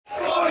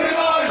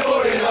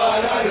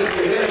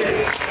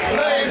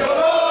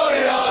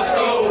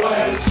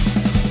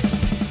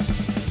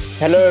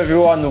Hello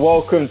everyone,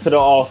 welcome to the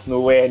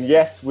Arsenal Way, and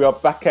yes, we are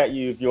back at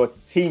you with your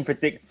team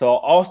predictor.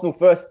 Arsenal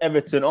versus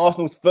Everton,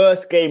 Arsenal's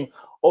first game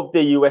of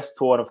the US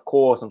tour, and of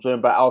course, I'm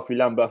joined by Alfie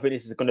Lambert. I think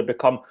this is going to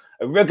become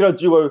a regular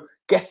duo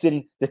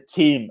guessing the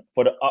team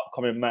for the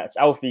upcoming match.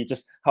 Alfie,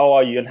 just how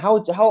are you, and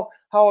how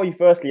are you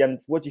firstly, and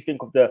what do you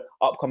think of the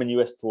upcoming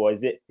US tour?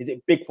 Is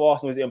it big for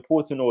Arsenal? Is it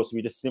important, or should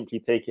we just simply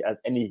take it as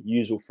any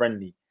usual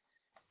friendly?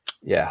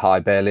 Yeah, hi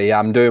Bailey.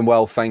 I'm doing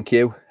well, thank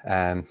you.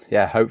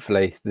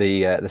 Hopefully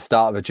the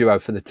start of a duo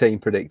for the team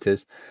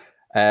predictors.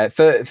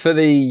 For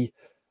the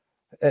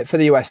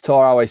US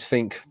tour, I always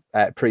think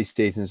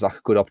pre-season is like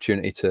a good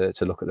opportunity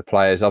to look at the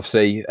players.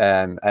 Obviously,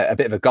 a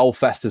bit of a goal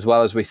fest as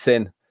well, as we've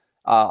seen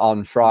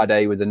on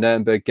Friday with the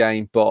Nuremberg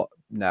game. But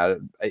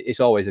no, it's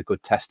always a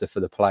good tester for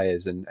the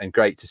players, and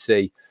great to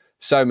see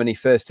so many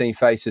first team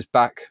faces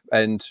back,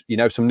 and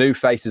some new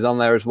faces on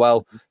there as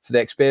well for the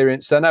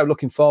experience. So no,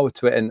 looking forward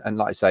to it, and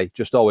like I say,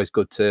 just always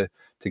good to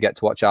get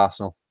to watch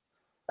Arsenal.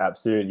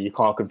 Absolutely, you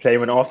can't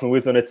complain when Arsenal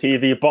was on the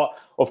TV. But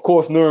of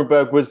course,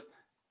 Nuremberg was,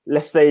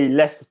 let's say,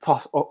 less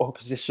tough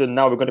opposition.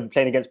 Now we're going to be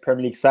playing against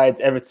Premier League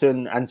sides,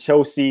 Everton and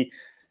Chelsea.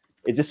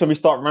 Is this when we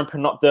start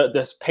ramping up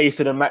the pace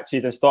of the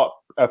matches and start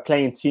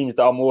playing teams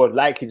that are more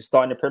likely to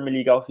start in the Premier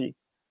League, Alfie?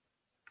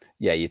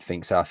 Yeah, you'd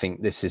think so. I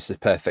think this is the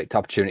perfect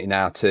opportunity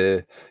now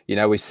to,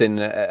 we've seen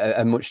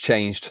a much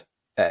changed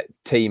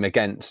team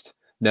against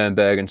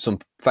Nuremberg, and some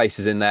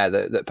faces in there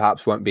that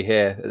perhaps won't be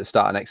here at the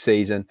start of next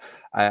season.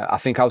 I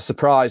think I was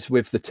surprised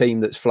with the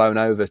team that's flown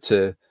over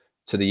to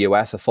the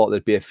US. I thought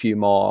there'd be a few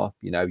more,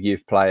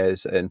 youth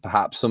players, and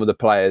perhaps some of the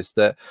players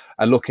that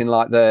are looking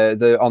like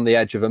they're on the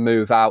edge of a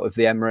move out of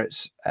the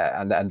Emirates,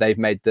 and they've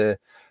made the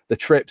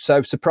trip.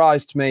 So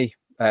surprised me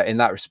in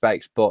that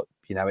respect, but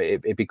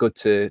it'd be good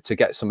to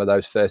get some of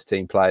those first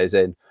team players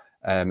in,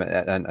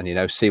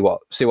 and see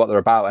what they're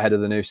about ahead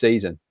of the new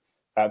season.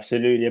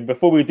 Absolutely. And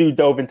before we do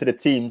delve into the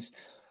teams,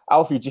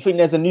 Alfie, do you think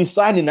there's a new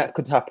signing that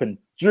could happen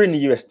during the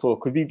US tour?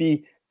 Could we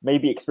be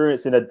maybe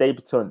experiencing a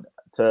debutant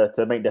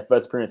to make their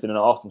first appearance in an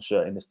Arsenal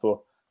shirt in this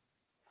tour?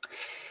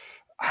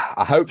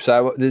 I hope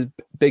so. There's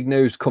big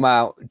news come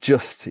out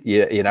just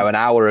an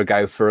hour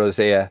ago for us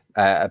here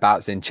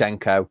about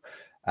Zinchenko.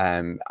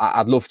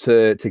 I'd love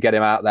to get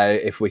him out there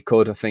if we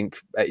could. I think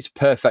it's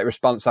perfect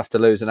response after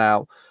losing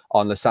out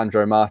on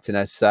Lisandro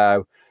Martinez.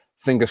 So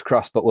fingers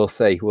crossed, but we'll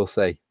see.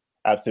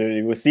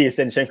 Absolutely. We'll see if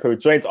Zinchenko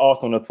joins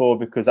Arsenal on the tour,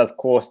 because, of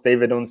course,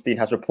 David Ornstein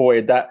has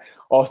reported that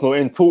Arsenal are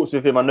in talks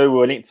with him. I know we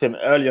were linked to him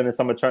earlier in the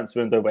summer transfer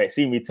window, but it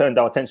seemed we turned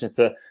our attention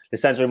to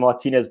Lisandro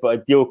Martinez, but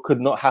a deal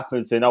could not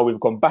happen. So now we've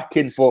gone back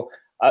in for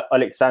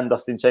Alexander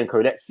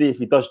Zinchenko. Let's see if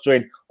he does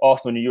join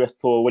Arsenal in the US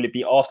tour. Will it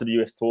be after the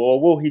US tour, or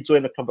will he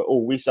join the club at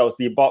all? We shall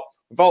see. But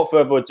without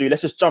further ado,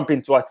 let's just jump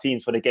into our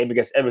teams for the game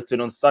against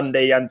Everton on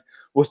Sunday. And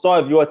we'll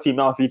start with your team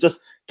now. If you just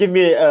give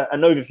me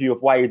an overview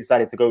of why you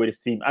decided to go with this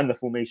team and the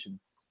formation.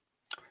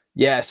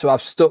 Yeah, so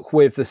I've stuck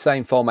with the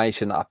same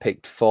formation that I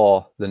picked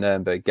for the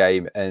Nuremberg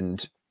game,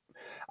 and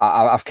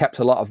I've kept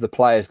a lot of the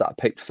players that I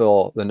picked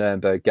for the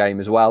Nuremberg game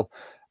as well.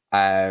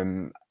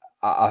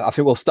 I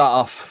think we'll start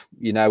off,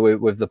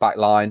 with the back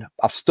line.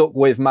 I've stuck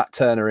with Matt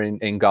Turner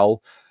in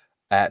goal.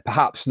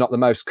 Perhaps not the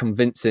most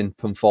convincing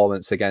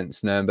performance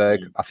against Nuremberg.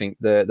 I think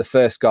the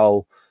first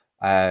goal,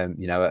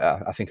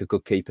 I think a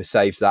good keeper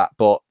saves that,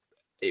 but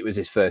it was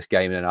his first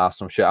game in an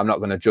Arsenal shirt. I'm not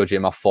going to judge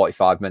him off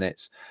 45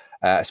 minutes.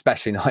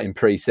 Especially not in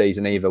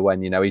pre-season either,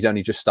 when he's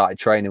only just started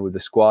training with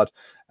the squad.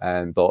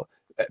 But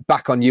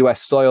back on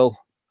US soil,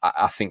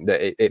 I think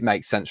that it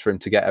makes sense for him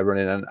to get a run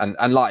in.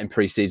 And like in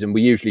pre-season,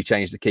 we usually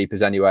change the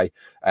keepers anyway.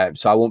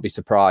 So I won't be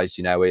surprised,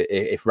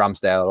 if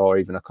Ramsdale or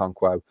even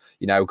Okonkwo,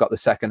 got the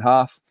second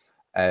half.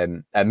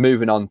 And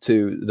moving on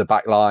to the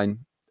back line,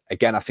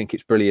 again, I think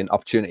it's brilliant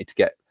opportunity to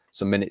get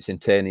some minutes in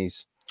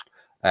Tierney's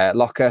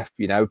locker.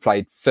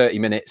 Played 30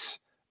 minutes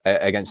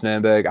against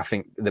Nuremberg. I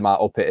think they might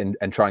up it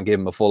and try and give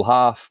him a full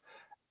half.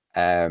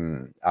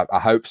 I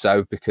hope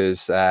so,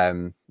 because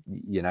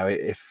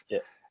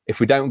if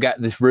we don't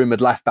get this rumoured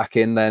left back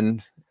in,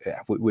 then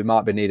we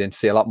might be needing to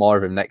see a lot more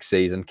of him next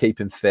season. Keep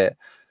him fit.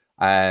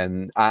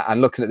 And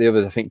looking at the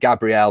others, I think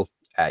Gabriel,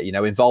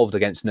 involved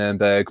against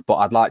Nuremberg, but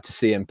I'd like to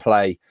see him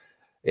play,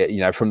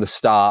 from the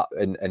start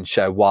and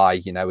show why.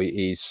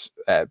 He's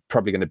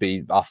probably going to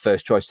be our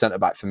first choice centre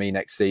back for me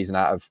next season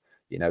out of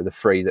the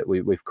three that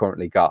we've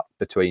currently got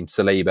between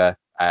Saliba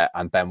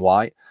and Ben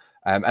White.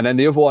 And then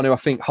the other one who I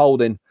think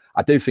Holding,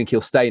 I do think he'll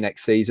stay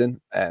next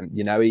season.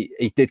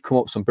 He did come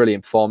up some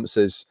brilliant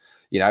performances,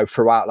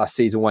 throughout last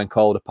season when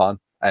called upon.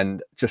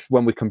 And just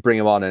when we can bring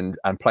him on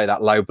and play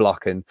that low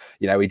block, and,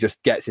 he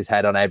just gets his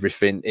head on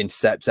everything,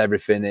 intercepts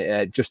everything.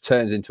 It just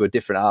turns into a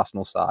different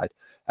Arsenal side.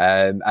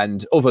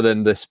 And other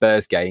than the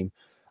Spurs game,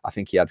 I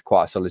think he had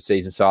quite a solid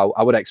season. So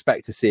I would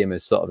expect to see him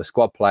as sort of a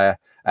squad player.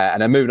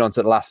 And then moving on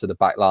to the last of the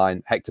back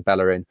line, Hector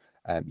Bellerin,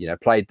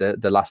 played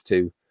the last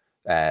two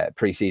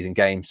pre-season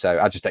games. So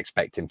I just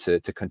expect him to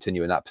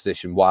continue in that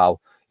position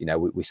while,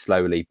 we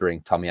slowly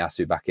bring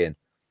Tomiyasu back in.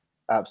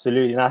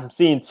 Absolutely. And I'm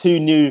seeing two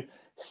new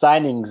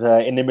signings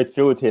in the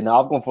midfield here.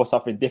 Now, I've gone for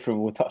something different.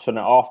 We'll touch on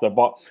that after.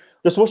 But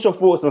just what's your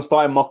thoughts on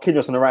starting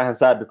Marquinhos on the right hand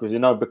side, because we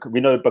know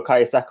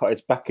Bukayo Saka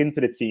is back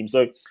into the team.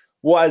 So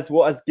what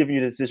has given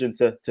you the decision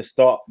to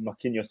start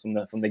Marquinhos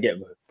from the get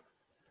go?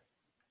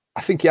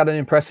 I think he had an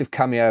impressive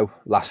cameo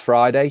last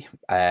Friday,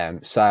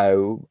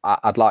 so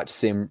I'd like to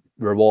see him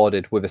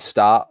rewarded with a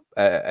start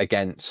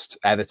against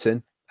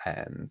Everton.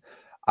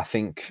 I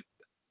think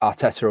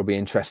Arteta will be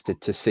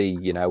interested to see,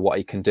 what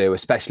he can do,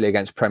 especially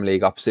against Premier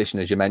League opposition.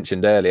 As you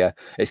mentioned earlier,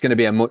 it's going to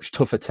be a much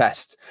tougher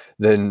test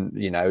than,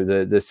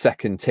 the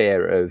second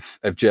tier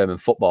of German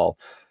football.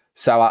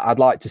 So I'd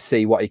like to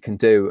see what he can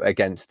do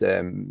against,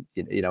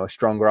 a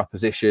stronger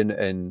opposition.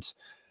 And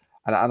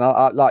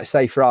I'd like to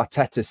say, for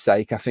Arteta's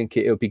sake, I think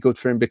it'll be good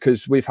for him,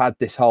 because we've had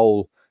this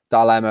whole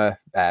dilemma.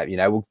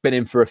 We've been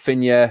in for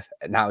Rafinha,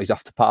 now he's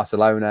off to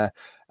Barcelona.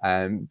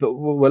 But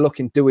we're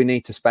looking, do we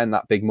need to spend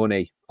that big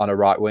money on a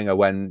right winger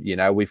when,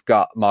 we've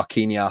got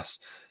Marquinhos,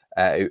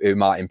 who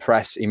might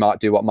impress. He might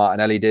do what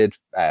Martinelli did,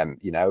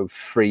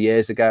 3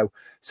 years ago.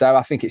 So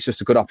I think it's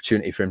just a good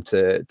opportunity for him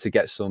to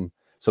get some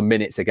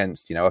minutes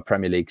against, a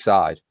Premier League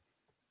side.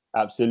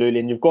 Absolutely.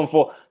 And you've gone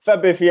for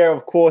Fabio Vieira.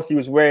 Of course, he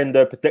was wearing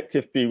the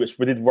protective boot, which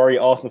did worry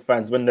Arsenal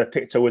fans when the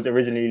picture was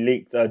originally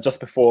leaked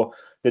just before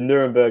the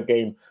Nuremberg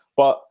game.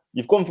 But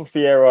you've gone for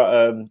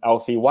Vieira,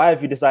 Alfie. Why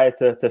have you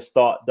decided to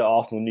start the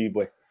Arsenal new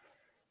boy?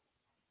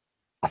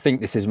 I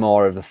think this is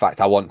more of the fact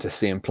I want to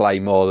see him play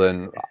more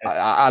than...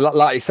 I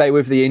like you say,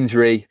 with the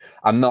injury,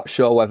 I'm not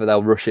sure whether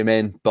they'll rush him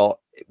in, but,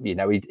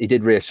 he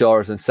did reassure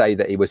us and say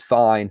that he was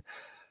fine.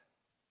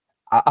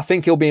 I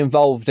think he'll be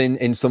involved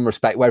in some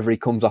respect, whether he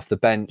comes off the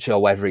bench or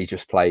whether he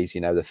just plays,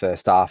 the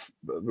first half.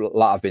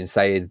 Like I've been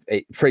saying,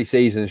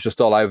 pre-season is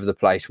just all over the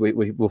place.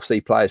 We'll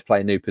see players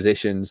play new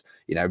positions,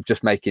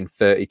 just making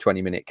 30,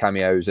 20-minute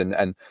cameos.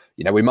 And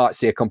we might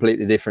see a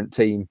completely different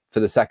team for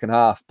the second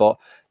half. But,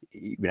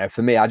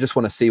 for me, I just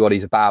want to see what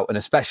he's about, and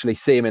especially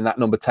see him in that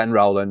number 10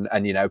 role and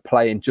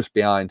playing just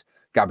behind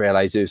Gabriel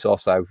Jesus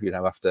also,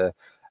 after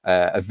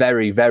a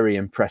very, very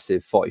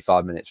impressive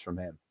 45 minutes from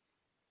him.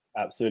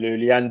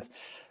 Absolutely. And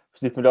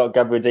speaking about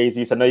Gabriel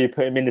Jesus, I know you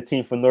put him in the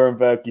team for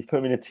Nuremberg. You put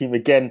him in the team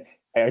again.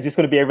 Is this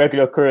going to be a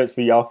regular occurrence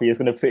for you, Alfie? He's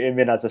going to put him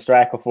in as a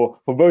striker for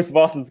most of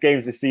Arsenal's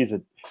games this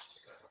season.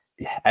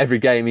 Yeah, every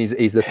game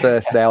he's the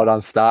first nailed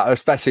on starter,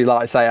 especially,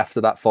 like I say,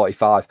 after that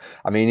 45.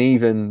 I mean,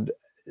 even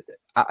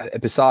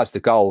besides the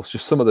goals,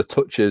 just some of the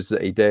touches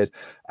that he did.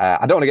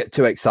 I don't want to get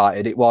too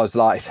excited. It was,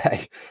 like I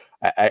say,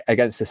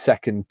 against a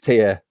second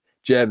tier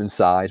German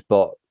side,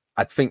 but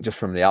I think just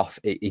from the off,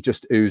 he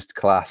just oozed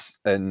class,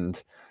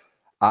 and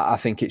I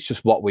think it's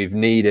just what we've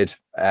needed.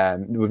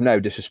 With no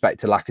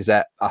disrespect to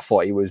Lacazette, I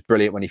thought he was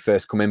brilliant when he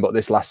first come in, but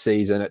this last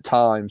season, at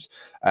times,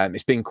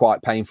 it's been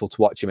quite painful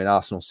to watch him in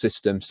Arsenal's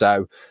system.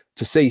 So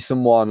to see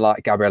someone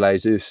like Gabriel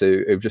Jesus,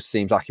 who just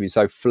seems like he's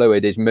so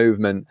fluid, his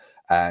movement,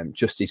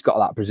 he's got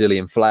that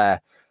Brazilian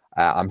flair.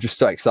 I'm just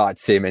so excited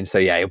to see him in. So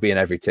yeah, he'll be in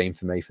every team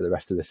for me for the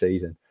rest of the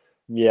season.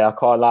 Yeah, I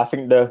can't lie. I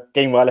think the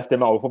game where I left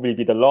him out will probably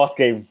be the last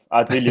game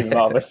I'd leave him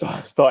out of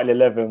a starting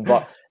 11.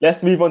 But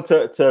let's move on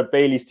to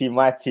Bailey's team,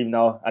 my team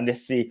now, and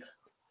let's see.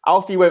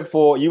 Alfie, you went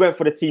for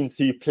the teams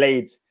who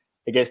played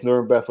against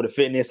Nuremberg for the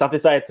fitness. I've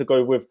decided to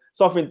go with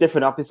something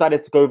different. I've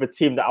decided to go with a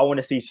team that I want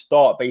to see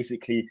start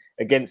basically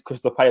against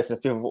Crystal Palace on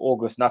the 5th of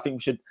August. And I think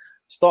we should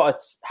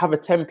have a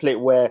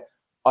template where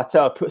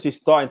Arteta puts his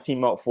starting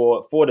team out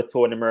for the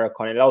tour in America,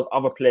 and it allows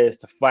other players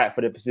to fight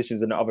for their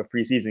positions in the other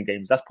preseason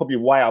games. That's probably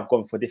why I've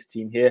gone for this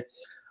team here.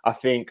 I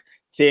think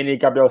Tierney,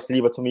 Gabriel,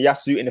 Saliba,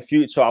 Tomiyasu, in the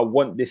future, I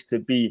want this to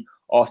be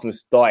Arsenal's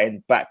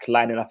starting back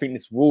line, and I think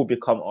this will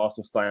become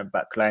Arsenal's starting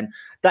back line.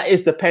 That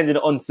is dependent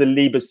on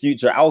Saliba's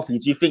future. Alfie,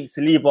 do you think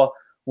Saliba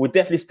will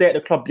definitely stay at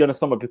the club beyond the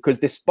summer? Because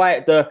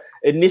despite the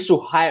initial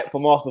hype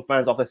from Arsenal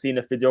fans after seeing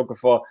the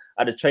videographer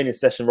at the training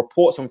session,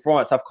 reports from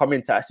France have come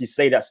in to actually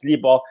say that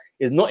Saliba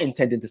is not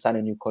intending to sign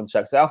a new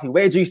contract. So Alfie,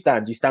 where do you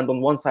stand? Do you stand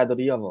on one side or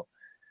the other?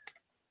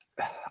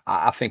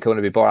 I think I want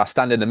to be boring. I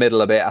stand in the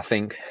middle a bit. I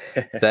think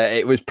that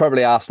it was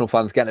probably Arsenal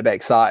fans getting a bit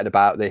excited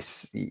about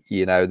this,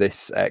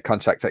 this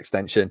contract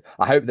extension.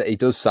 I hope that he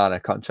does sign a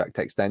contract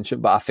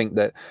extension, but I think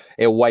that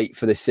he'll wait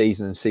for this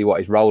season and see what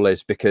his role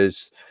is,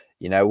 because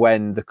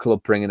when the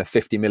club bring in a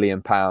 £50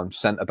 million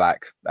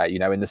centre-back,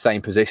 in the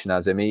same position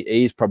as him,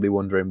 he's probably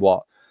wondering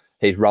what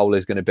his role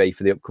is going to be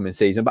for the upcoming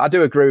season. But I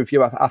do agree with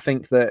you. I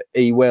think that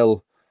he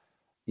will,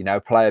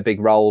 play a big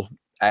role.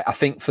 I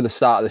think for the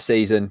start of the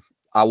season,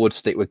 I would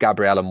stick with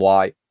Gabriel and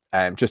White,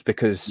 just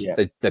because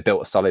they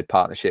built a solid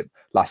partnership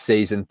last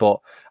season. But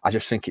I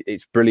just think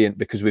it's brilliant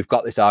because we've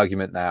got this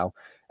argument now.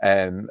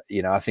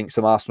 I think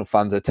some Arsenal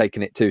fans are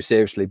taking it too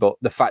seriously, but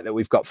the fact that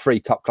we've got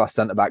 3 top-class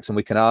centre-backs and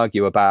we can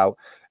argue about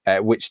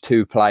which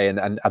 2 play,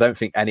 and I don't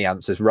think any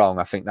answer's wrong.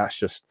 I think that's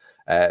just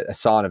a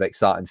sign of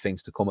exciting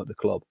things to come at the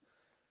club.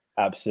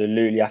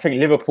 Absolutely. I think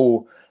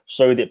Liverpool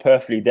showed it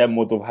perfectly. Their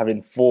model of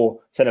having 4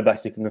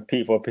 centre-backs who can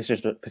compete for a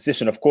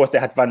position. Of course, they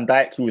had Van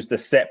Dijk, who was the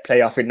set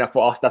player. I think that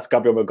for us, that's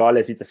Gabriel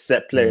regardless. He's a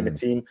set player in the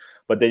team.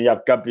 But then you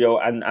have Gabriel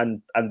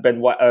and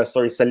Ben White,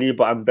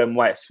 Saliba and Ben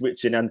White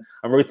switching and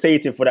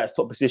rotating for that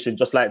top position,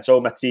 just like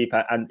Joe Matip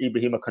and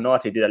Ibrahima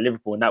Konate did at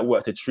Liverpool, and that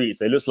worked a treat.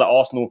 So it looks like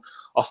Arsenal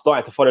are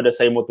starting to follow the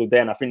same model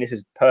there, and I think this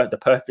is the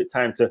perfect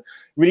time to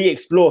really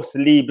explore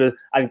Saliba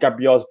and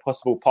Gabriel's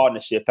possible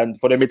partnership. And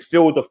for the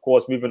midfield, of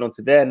course, moving on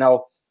to there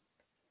now,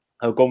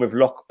 going with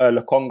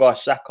Lokonga,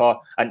 Xhaka,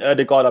 and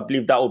Ødegaard. I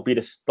believe that will be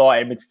the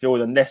starting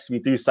midfield, unless we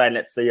do sign,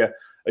 let's say, a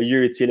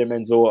Yuri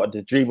Tielemans or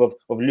the dream of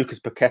Lucas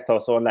Paqueta or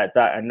someone like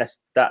that. Unless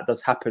that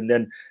does happen,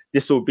 then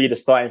this will be the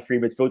starting 3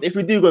 midfield. If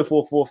we do go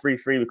for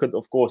 4-4-3-3, we could,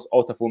 of course,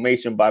 alter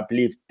formation, but I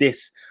believe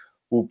this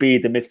will be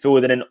the midfield.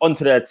 And then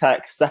onto the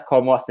attack,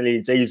 Saka,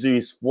 Martinelli,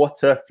 Jesus.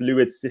 What a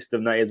fluid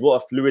system that is.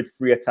 What a fluid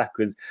 3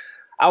 attackers.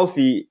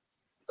 Alfie,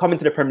 coming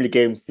to the Premier League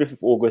game, 5th of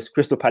August,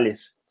 Crystal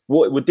Palace.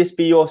 Would this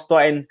be your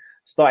starting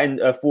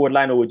forward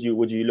line, or would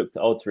you look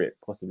to alter it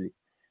possibly?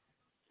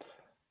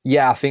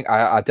 Yeah, I think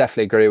I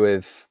definitely agree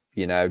with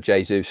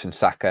Jesus and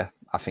Saka.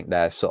 I think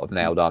they're sort of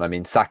nailed on. I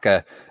mean,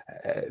 Saka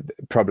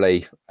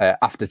probably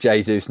after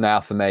Jesus now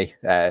for me,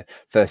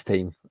 first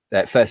name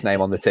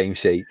on the team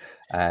sheet.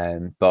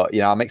 But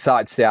I'm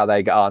excited to see how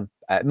they get on.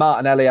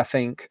 Martinelli, I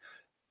think.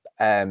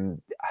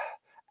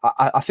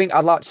 I think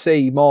I'd like to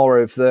see more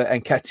of the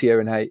Nketiah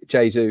and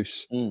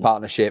Jesus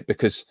partnership,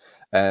 because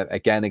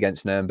again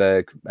against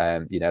Nuremberg,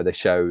 they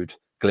showed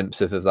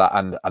glimpses of that,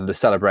 and the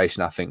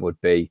celebration I think would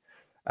be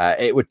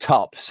it would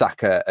top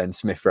Saka and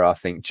Smith Rowe, I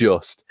think,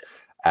 just.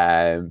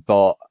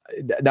 But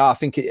no, I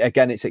think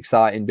it's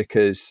exciting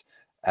because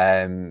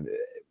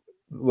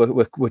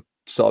we're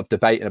sort of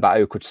debating about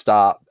who could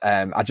start.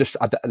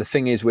 The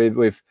thing is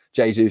with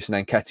Jesus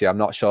and Nketiah, I'm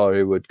not sure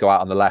who would go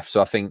out on the left.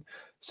 So I think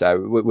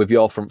with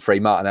your front 3,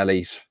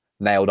 Martinelli's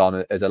nailed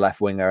on as a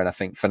left winger, and I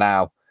think for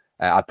now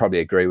I'd probably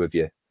agree with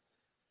you.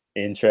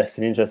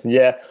 Interesting.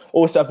 Yeah.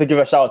 Also have to give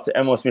a shout out to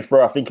Emil Smith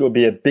Rowe. I think it will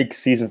be a big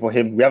season for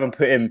him. We haven't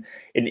put him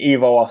in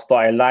either of our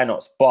starting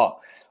lineups, but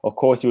of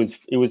course, he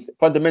was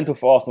fundamental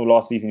for Arsenal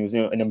last season. He was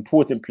an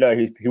important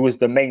player. He was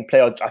the main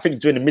player. I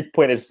think during the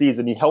midpoint of the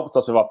season, he helped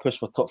us with our push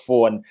for top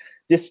 4. And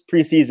this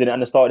pre-season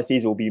and the start of the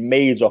season will be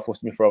major for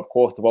Smith Rowe. Of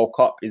course, the World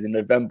Cup is in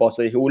November,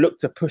 so he will look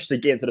to push to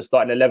get into the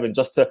starting 11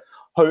 just to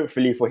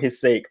hopefully, for his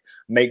sake,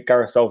 make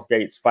Gareth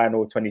Southgate's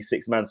final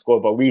 26-man squad.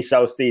 But we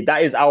shall see.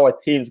 That is our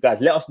teams,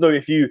 guys. Let us know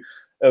if you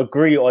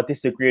agree or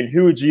disagree, and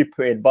who would you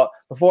put in? But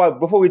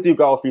before we do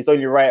go off, it's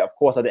only right, of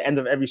course, at the end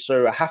of every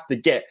show, I have to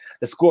get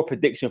the score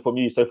prediction from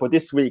you. So for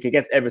this week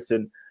against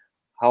Everton,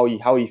 how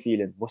are you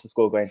feeling? What's the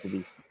score going to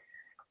be?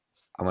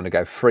 I'm going to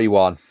go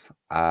 3-1,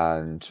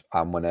 and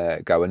I'm going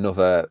to go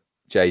another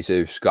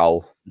Jesus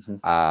goal,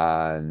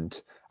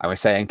 and I'm going to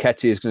say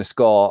Nketiah is going to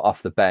score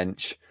off the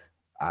bench.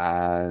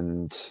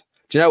 And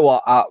do you know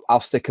what?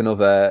 I'll stick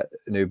another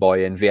new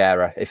boy in,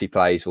 Vieira. If he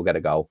plays, we'll get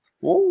a goal.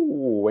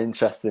 Oh,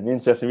 interesting.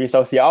 We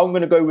shall see. I'm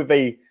going to go with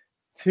a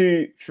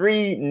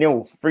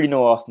 3-0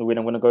 Arsenal win.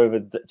 I'm going to go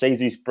with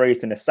Jesus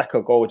brace and a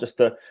Saka goal just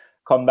to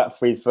come back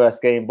for his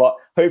first game. But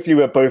hopefully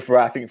we're both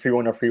right. I think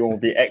 3-1 or 3-1 will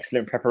be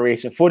excellent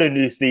preparation for the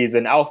new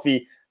season.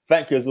 Alfie,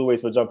 thank you as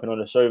always for jumping on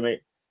the show,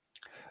 mate.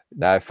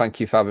 No, thank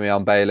you for having me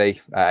on,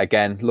 Bailey.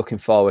 Again, looking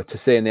forward to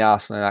seeing the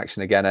Arsenal in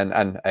action again,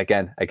 and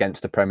again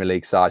against the Premier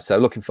League side. So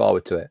looking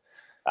forward to it.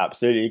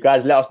 Absolutely.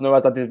 Guys, let us know,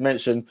 as I did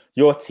mention,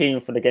 your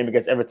team for the game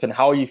against Everton.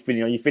 How are you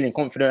feeling? Are you feeling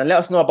confident? And let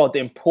us know about the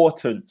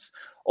importance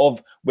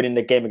of winning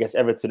the game against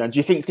Everton. And do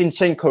you think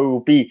Zinchenko will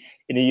be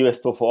in the US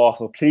tour for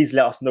Arsenal? Please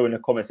let us know in the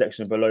comment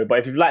section below. But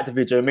if you've liked the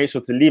video, make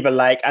sure to leave a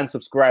like and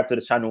subscribe to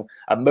the channel.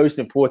 And most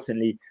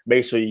importantly,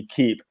 make sure you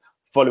keep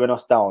following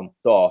us down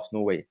the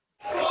Arsenal way.